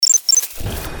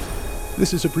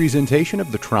This is a presentation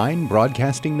of the Trine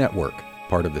Broadcasting Network,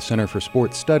 part of the Center for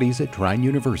Sports Studies at Trine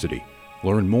University.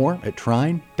 Learn more at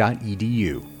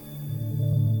trine.edu.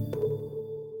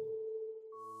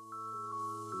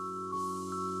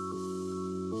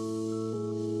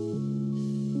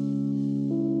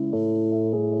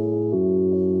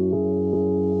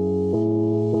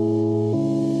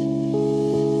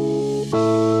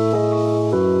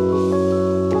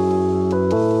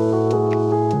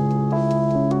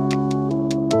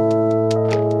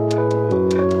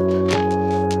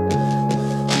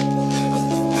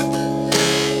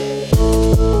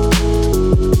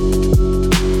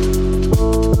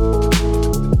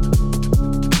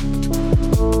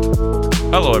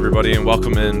 Hello, everybody, and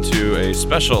welcome into a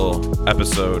special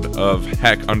episode of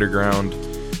Hack Underground.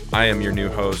 I am your new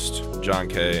host, John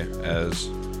Kay, as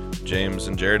James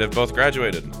and Jared have both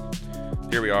graduated.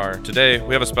 Here we are. Today,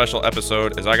 we have a special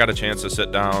episode as I got a chance to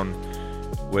sit down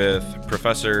with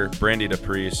Professor Brandy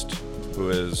DePriest, who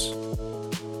is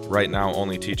right now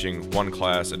only teaching one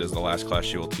class. It is the last class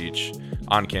she will teach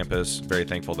on campus. Very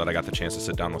thankful that I got the chance to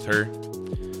sit down with her.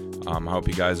 I hope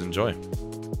you guys enjoy.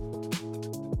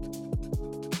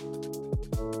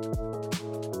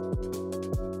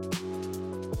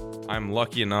 I'm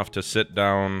lucky enough to sit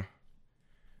down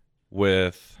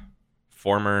with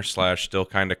former / still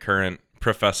kind of current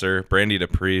Professor Brandy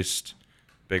DePriest.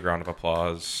 Big round of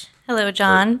applause. Hello,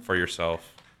 John. For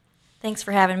yourself. Thanks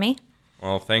for having me.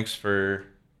 Well, thanks for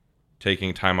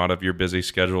taking time out of your busy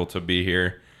schedule to be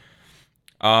here.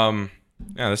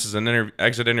 This is an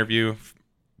exit interview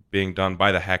being done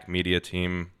by the Hack Media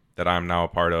team that I'm now a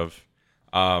part of.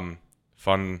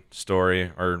 Fun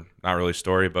story, or not really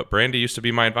story, but Brandy used to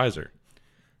be my advisor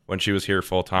when she was here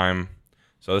full time.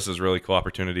 So this is a really cool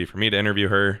opportunity for me to interview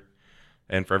her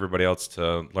and for everybody else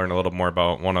to learn a little more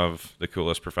about one of the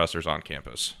coolest professors on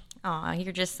campus. Aw,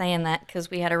 you're just saying that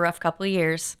because we had a rough couple of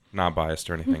years. Not biased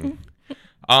or anything.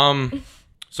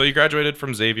 So you graduated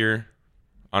from Xavier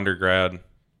undergrad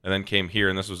and then came here,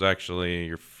 and this was actually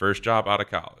your first job out of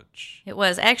college. It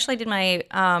was. I actually did my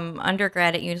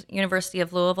undergrad at University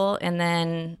of Louisville and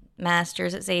then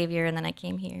master's at Xavier, and then I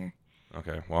came here.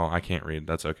 Okay, well, I can't read.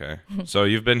 That's okay. So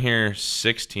you've been here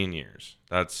 16 years.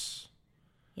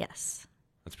 Yes.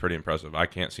 That's pretty impressive. I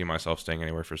can't see myself staying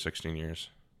anywhere for 16 years.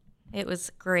 It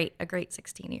was great, a great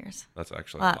 16 years. That's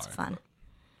actually lots of fun.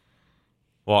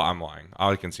 Well, I'm lying.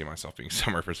 I can see myself being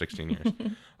somewhere for 16 years.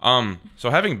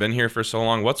 So having been here for so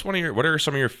long, what are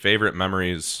some of your favorite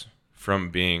memories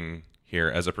from being here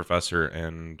as a professor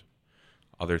and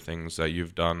other things that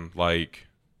you've done, like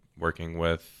working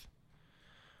with,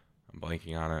 I'm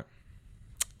blanking on it.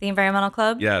 The Environmental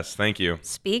Club? Yes, thank you.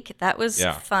 Speak. That was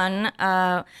fun.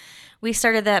 We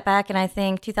started that back in, I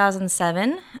think,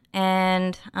 2007,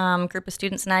 and a group of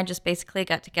students and I just basically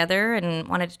got together and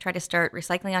wanted to try to start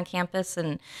recycling on campus,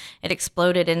 and it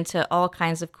exploded into all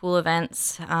kinds of cool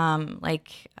events,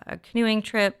 like canoeing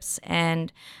trips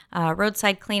and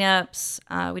roadside cleanups.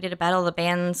 We did a Battle of the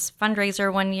Bands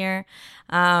fundraiser one year,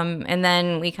 and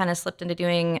then we kind of slipped into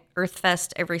doing Earth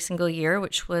Fest every single year,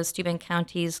 which was Steuben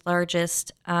County's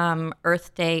largest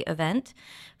Earth Day event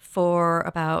for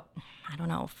about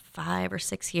 5 or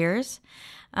 6 years.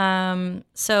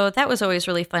 So that was always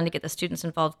really fun to get the students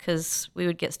involved because we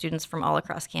would get students from all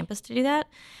across campus to do that.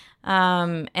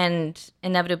 And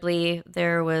inevitably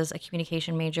there was a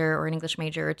communication major or an English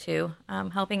major or two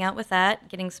helping out with that,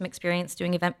 getting some experience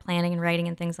doing event planning and writing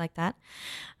and things like that.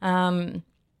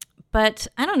 But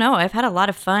I don't know, I've had a lot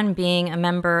of fun being a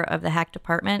member of the Hack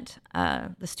department.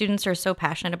 The students are so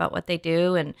passionate about what they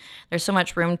do, and there's so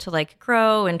much room to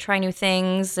grow and try new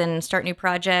things and start new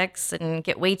projects and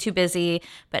get way too busy,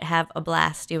 but have a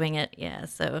blast doing it. Yeah,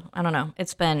 so I don't know.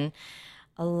 It's been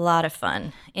a lot of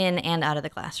fun in and out of the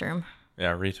classroom.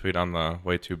 Yeah, retweet on the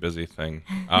way too busy thing.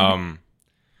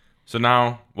 So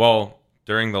now,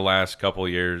 during the last couple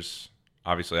years,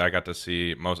 obviously I got to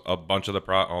see some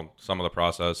of the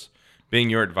process. Being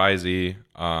your advisee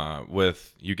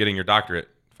with you getting your doctorate,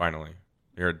 finally.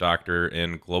 You're a doctor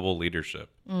in global leadership.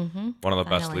 Mm-hmm. One of the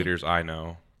best leaders I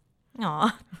know.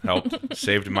 Aw.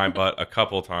 Saved my butt a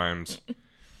couple times.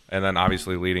 And then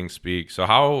obviously leading Speak. So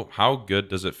how good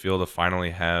does it feel to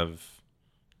finally have,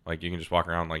 you can just walk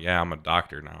around I'm a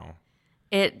doctor now?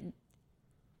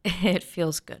 It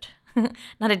feels good.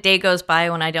 Not a day goes by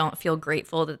when I don't feel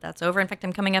grateful that that's over. In fact,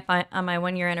 I'm coming up on my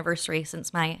 1-year anniversary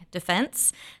since my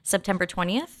defense, September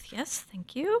 20th. Yes,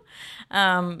 thank you.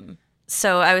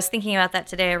 So I was thinking about that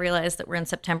today. I realized that we're in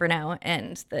September now,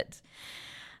 and that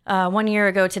 1 year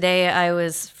ago today, I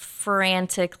was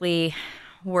frantically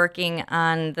working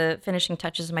on the finishing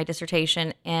touches of my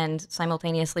dissertation and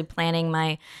simultaneously planning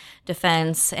my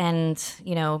defense and,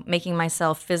 making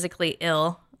myself physically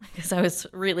ill because I was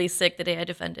really sick the day I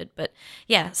defended. But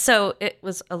yeah, so it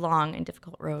was a long and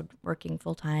difficult road working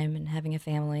full time and having a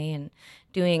family and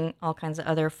doing all kinds of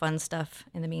other fun stuff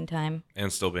in the meantime.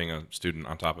 And still being a student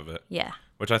on top of it. Yeah.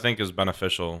 Which I think is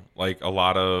beneficial. Like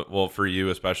for you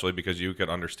especially, because you could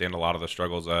understand a lot of the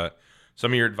struggles that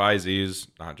some of your advisees,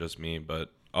 not just me,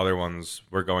 but other ones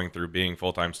were going through being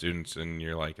full-time students, and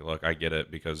you're like, look, I get it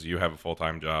because you have a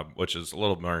full-time job, which is a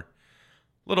little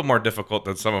more difficult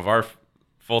than some of our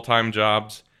full-time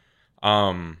jobs.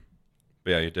 But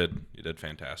yeah, you did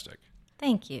fantastic.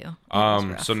 Thank you.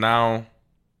 So now,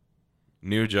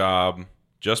 new job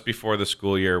just before the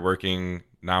school year, working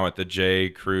now at the J.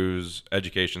 Cruz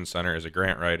Education Center as a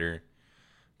grant writer.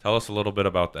 Tell us a little bit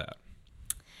about that.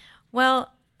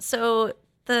 Well, so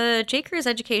the J. Cruz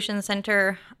Education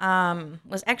Center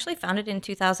was actually founded in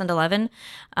 2011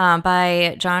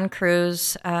 by John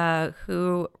Cruz,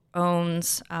 who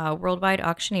owns Worldwide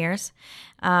Auctioneers.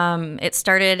 It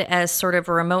started as sort of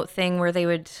a remote thing where they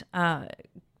would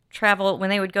travel. When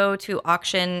they would go to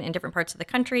auction in different parts of the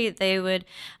country, they would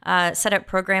set up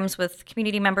programs with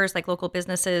community members, like local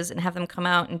businesses, and have them come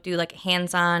out and do like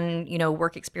hands-on,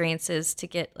 work experiences to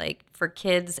get like for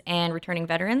kids and returning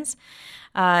veterans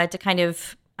to kind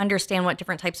of understand what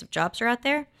different types of jobs are out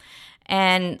there.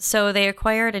 And so they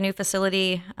acquired a new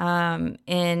facility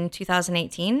in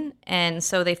 2018. And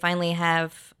so they finally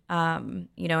have, an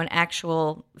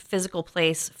actual physical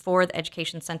place for the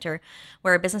education center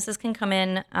where businesses can come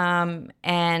in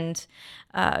and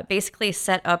basically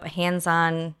set up a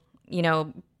hands-on,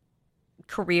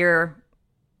 career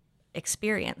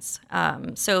experience.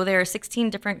 So there are 16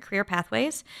 different career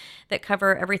pathways that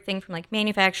cover everything from like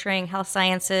manufacturing, health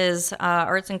sciences,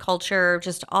 arts and culture,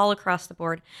 just all across the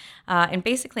board, and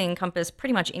basically encompass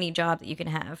pretty much any job that you can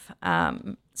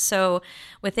have. So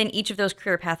within each of those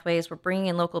career pathways, we're bringing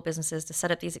in local businesses to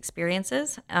set up these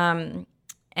experiences. And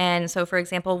so, for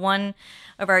example, one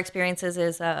of our experiences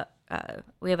is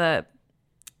we have a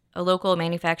local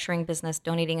manufacturing business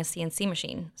donating a CNC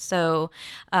machine. So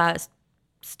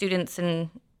students and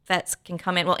vets can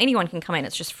come in. Well, anyone can come in.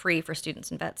 It's just free for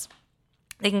students and vets.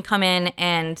 They can come in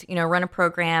and, run a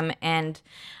program, and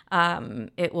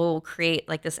it will create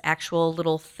like this actual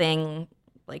little thing,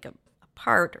 like a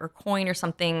part or coin or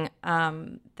something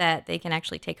that they can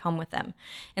actually take home with them.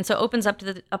 And so it opens up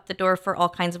the door for all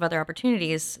kinds of other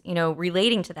opportunities,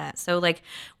 relating to that. So like,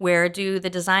 where do the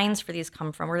designs for these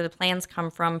come from? Where do the plans come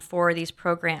from for these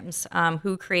programs?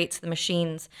 Who creates the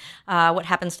machines? What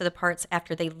happens to the parts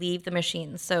after they leave the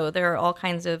machines? So there are all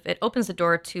kinds of, it opens the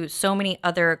door to so many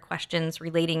other questions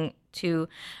relating to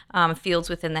fields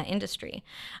within that industry.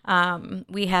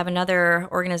 We have another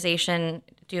organization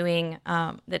doing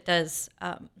that does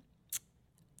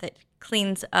that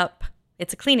cleans up.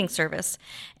 It's a cleaning service,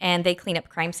 and they clean up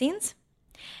crime scenes.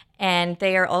 And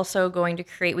they are also going to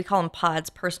create, we call them pods,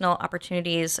 personal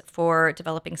opportunities for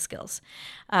developing skills.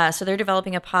 So they're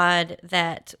developing a pod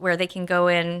where they can go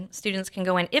in, students can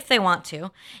go in if they want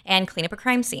to, and clean up a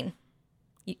crime scene.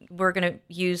 We're going to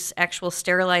use actual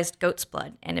sterilized goat's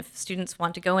blood. And if students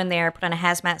want to go in there, put on a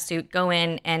hazmat suit, go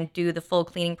in and do the full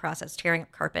cleaning process, tearing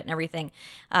up carpet and everything,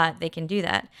 they can do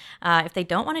that. If they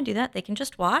don't want to do that, they can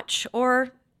just watch or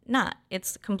not.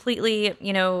 It's completely,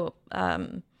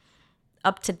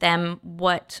 up to them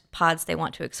what pods they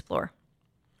want to explore.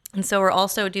 And so we're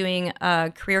also doing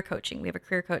career coaching. We have a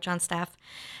career coach on staff,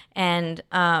 and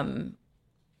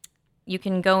you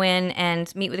can go in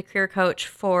and meet with a career coach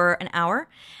for an hour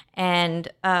and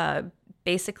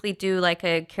basically do like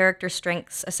a character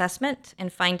strengths assessment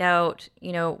and find out,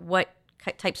 what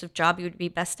types of job you would be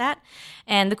best at.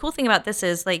 And the cool thing about this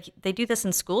is like they do this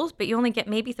in schools, but you only get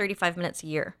maybe 35 minutes a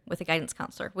year with a guidance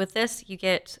counselor. With this, you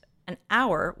get an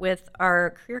hour with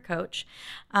our career coach,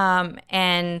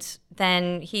 and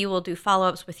then he will do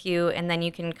follow-ups with you, and then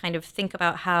you can kind of think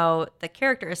about how the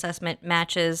character assessment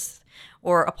matches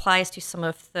or applies to some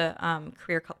of the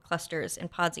career clusters and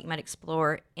pods that you might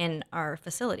explore in our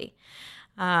facility.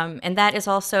 And that is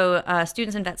also,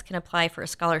 students and vets can apply for a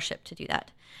scholarship to do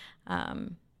that.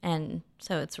 And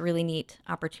so it's a really neat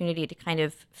opportunity to kind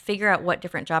of figure out what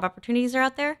different job opportunities are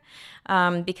out there,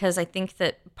 because I think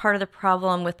that part of the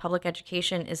problem with public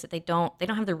education is that they don't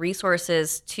have the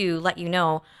resources to let you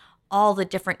know all the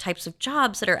different types of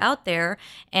jobs that are out there,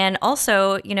 and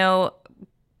also,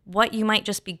 what you might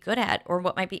just be good at or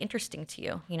what might be interesting to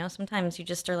you. Sometimes you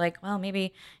just are like, well,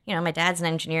 maybe, my dad's an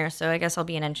engineer, so I guess I'll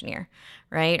be an engineer,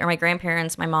 right? Or my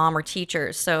grandparents, my mom, are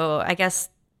teachers, so I guess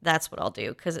that's what I'll do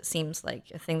because it seems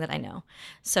like a thing that I know.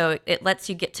 So it lets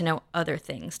you get to know other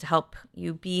things to help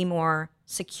you be more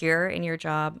secure in your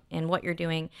job and what you're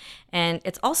doing. And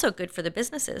it's also good for the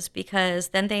businesses because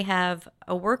then they have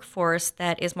a workforce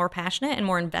that is more passionate and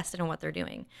more invested in what they're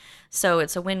doing. So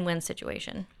it's a win-win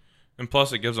situation. And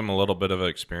plus it gives them a little bit of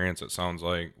experience, it sounds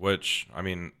like, which, I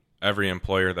mean, every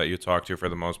employer that you talk to for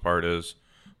the most part is,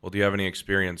 well, do you have any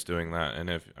experience doing that?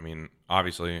 And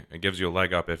obviously it gives you a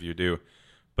leg up if you do.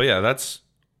 But yeah,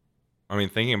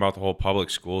 thinking about the whole public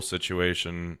school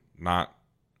situation,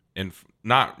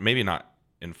 maybe not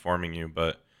informing you,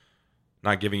 but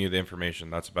not giving you the information.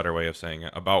 That's a better way of saying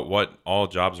it. About what all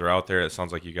jobs are out there. It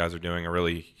sounds like you guys are doing a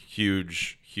really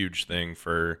huge, huge thing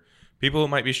for people who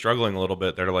might be struggling a little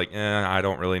bit. They're like, I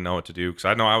don't really know what to do. Because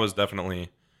I know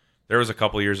there was a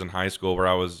couple years in high school where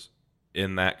I was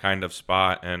in that kind of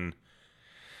spot, and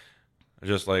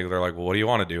just like, they're like, well, what do you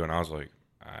want to do? And I was like,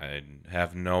 I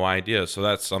have no idea. So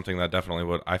that's something that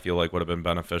definitely I feel like would have been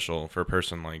beneficial for a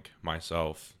person like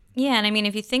myself. Yeah, and I mean,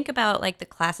 if you think about like the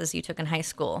classes you took in high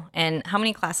school, and how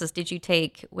many classes did you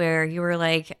take where you were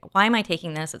like, why am I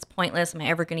taking this? It's pointless. Am I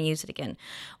ever going to use it again?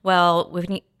 Well,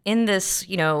 when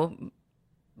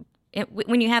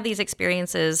you have these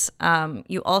experiences,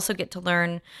 you also get to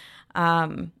learn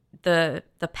the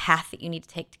path that you need to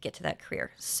take to get to that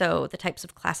career. So the types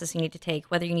of classes you need to take,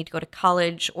 whether you need to go to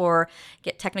college or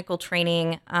get technical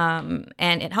training, and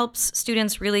it helps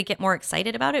students really get more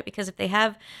excited about it because if they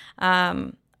have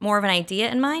more of an idea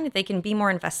in mind, they can be more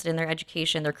invested in their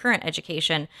education, their current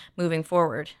education moving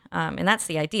forward. And that's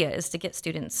the idea, is to get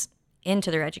students into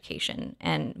their education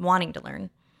and wanting to learn.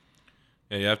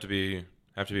 Yeah, you have to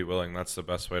be willing. That's the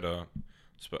best way to,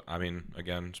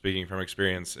 again, speaking from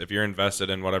experience, if you're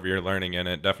invested in whatever you're learning in,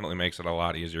 it definitely makes it a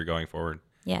lot easier going forward.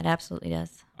 Yeah, it absolutely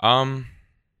does.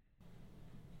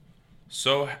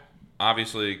 So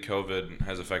obviously COVID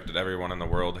has affected everyone in the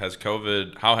world.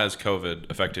 How has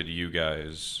COVID affected you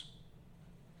guys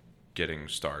getting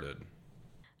started?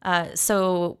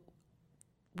 So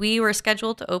we were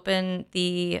scheduled to open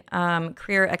the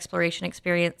career exploration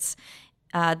experience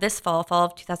this fall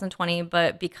of 2020,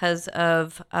 but because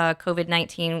of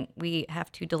COVID-19, we have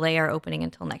to delay our opening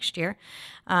until next year.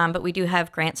 But we do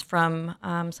have grants from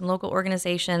some local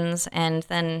organizations, and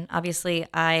then obviously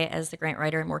I, as the grant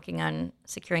writer, am working on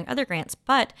securing other grants.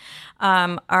 But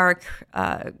our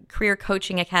Career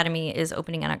Coaching Academy is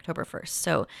opening on October 1st.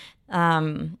 So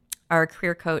our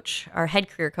head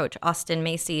career coach, Austin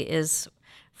Macy, is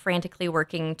frantically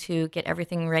working to get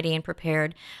everything ready and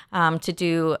prepared to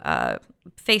do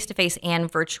face-to-face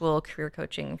and virtual career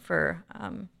coaching for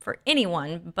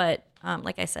anyone. But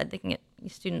like I said,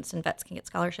 students and vets can get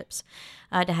scholarships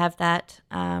to have that.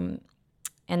 And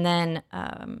then,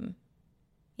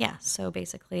 so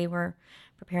basically we're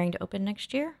preparing to open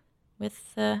next year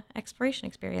with the exploration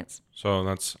experience. So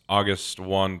that's August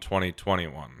 1,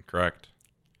 2021, correct?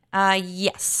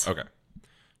 Yes. Okay.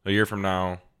 A year from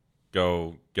now,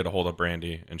 go get a hold of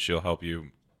Brandy, and she'll help you,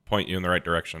 point you in the right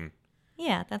direction.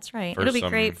 Yeah, that's right. It'll be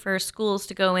great for schools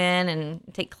to go in and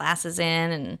take classes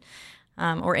in,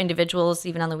 and or individuals,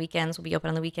 even on the weekends. We'll be open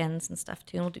on the weekends and stuff,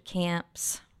 too. And we'll do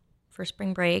camps for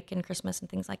spring break and Christmas and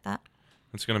things like that.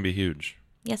 It's going to be huge.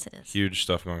 Yes, it is. Huge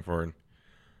stuff going forward.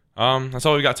 That's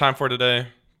all we got time for today.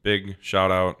 Big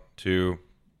shout out to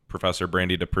Professor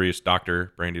Brandy DePriest,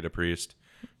 Dr. Brandy DePriest,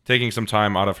 taking some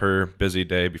time out of her busy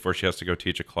day before she has to go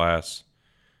teach a class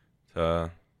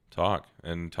to talk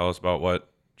and tell us about what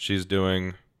she's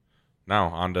doing now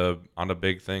on to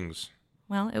big things.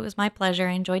 Well, it was my pleasure.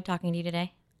 I enjoyed talking to you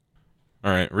today.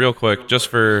 All right, real quick, just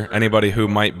for anybody who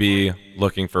might be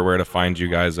looking for where to find you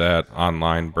guys at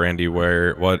online, Brandy,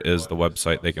 what is the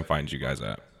website they can find you guys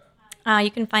at?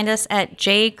 You can find us at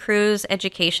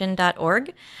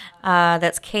jcruseducation.org.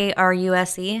 That's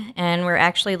KRUSE, and we're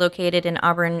actually located in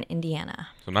Auburn, Indiana.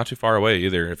 So not too far away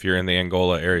either. If you're in the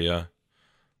Angola area,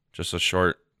 just a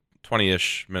short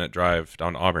 20-ish minute drive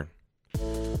down to Auburn.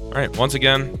 All right, once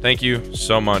again, thank you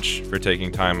so much for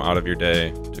taking time out of your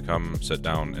day to come sit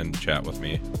down and chat with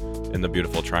me in the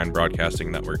beautiful Trine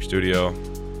Broadcasting Network studio.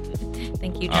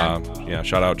 Thank you, John.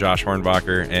 Shout out Josh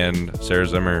Hornbacher and Sarah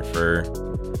Zimmer for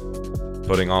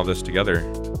putting all this together.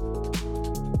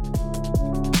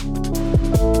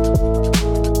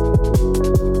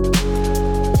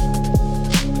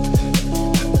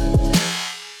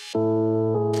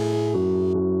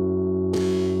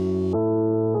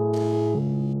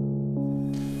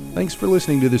 Thanks for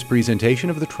listening to this presentation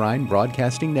of the Trine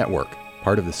Broadcasting Network,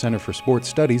 part of the Center for Sports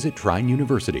Studies at Trine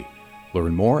University.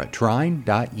 Learn more at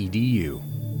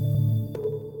trine.edu.